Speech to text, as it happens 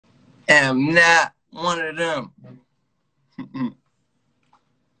am not one of them.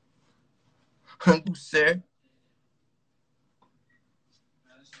 Sir.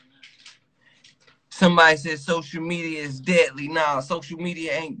 Somebody says social media is deadly. Nah, social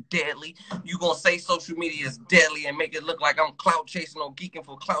media ain't deadly. You gonna say social media is deadly and make it look like I'm clout chasing or geeking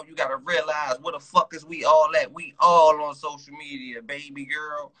for clout. You gotta realize where the fuck is we all at? We all on social media, baby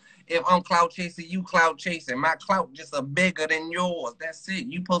girl. If I'm clout chasing, you clout chasing. My clout just a bigger than yours. That's it.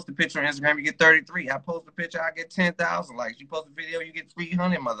 You post a picture on Instagram, you get 33. I post a picture, I get 10,000 likes. You post a video, you get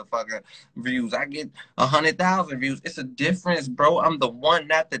 300 motherfucking views. I get 100,000 views. It's a difference, bro. I'm the one,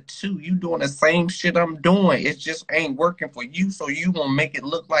 not the two. You doing the same shit I'm doing. It just ain't working for you, so you gonna make it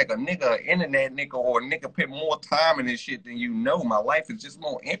look like a nigga, an internet nigga, or a nigga put more time in this shit than you know. My life is just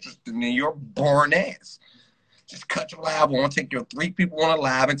more interesting than your boring ass. Just cut your live on, take your 3 people on a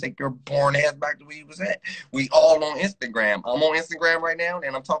live, and take your boring ass back to where you was at. We all on Instagram. I'm on Instagram right now,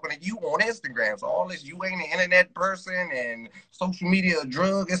 and I'm talking to you on Instagram. So all this, you ain't an internet person, and social media a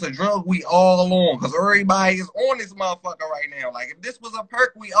drug. It's a drug we all on, because everybody is on this motherfucker right now. Like, if this was a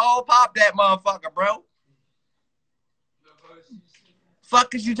perk, we all pop that motherfucker, bro.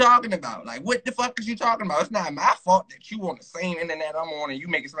 Fuck is you talking about? Like, what the fuck is you talking about? It's not my fault that you on the same internet I'm on and you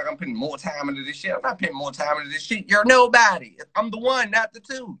make it sound like I'm putting more time into this shit. I'm not putting more time into this shit. You're nobody. I'm the one, not the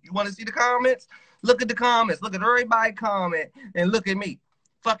two. You want to see the comments? Look at the comments. Look at everybody comment and look at me.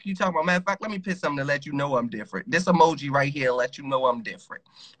 Fuck you talking about? Matter of fact, let me put something to let you know I'm different. This emoji right here let you know I'm different.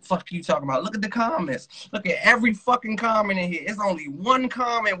 Fuck you talking about? Look at the comments. Look at every fucking comment in here. It's only one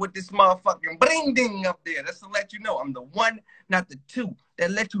comment with this motherfucking bling ding up there. That's to let you know I'm the one, not the two. That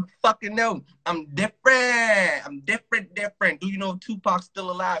let you fucking know I'm different. I'm different. Do you know if Tupac's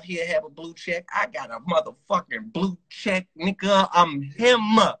still alive? He'll have a blue check. I got a motherfucking blue check, nigga. I'm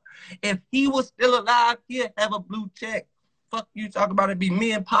him. If he was still alive, he'll have a blue check. Fuck you talking about? It be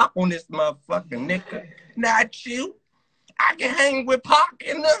me and Pac on this motherfucking nigga. Not you. I can hang with Pac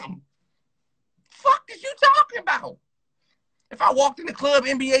and them. Fuck is you talking about? If I walked in the club,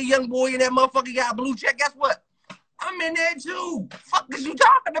 NBA young boy and that motherfucker got a blue check, guess what? I'm in there too. Fuck is you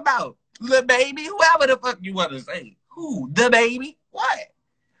talking about? The baby? Whoever the fuck you want to say. Who? The baby? What?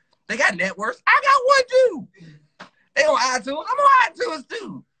 They got networks. I got one too. They on iTunes. I'm on iTunes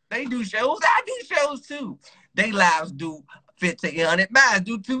too. They do shows. I do shows too. They lives do 1,500. Mine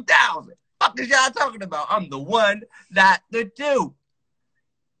do 2,000. Fuck is y'all talking about? I'm the one, not the two.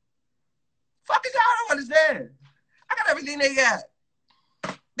 Fuck is y'all don't understand? I got everything they got.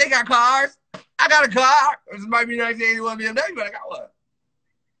 They got cars. I got a car. This might be 1981 BMW, but I got one.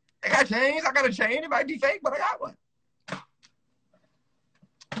 They got chains. I got a chain. It might be fake, but I got one.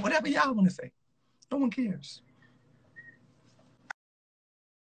 Whatever y'all want to say. No one cares.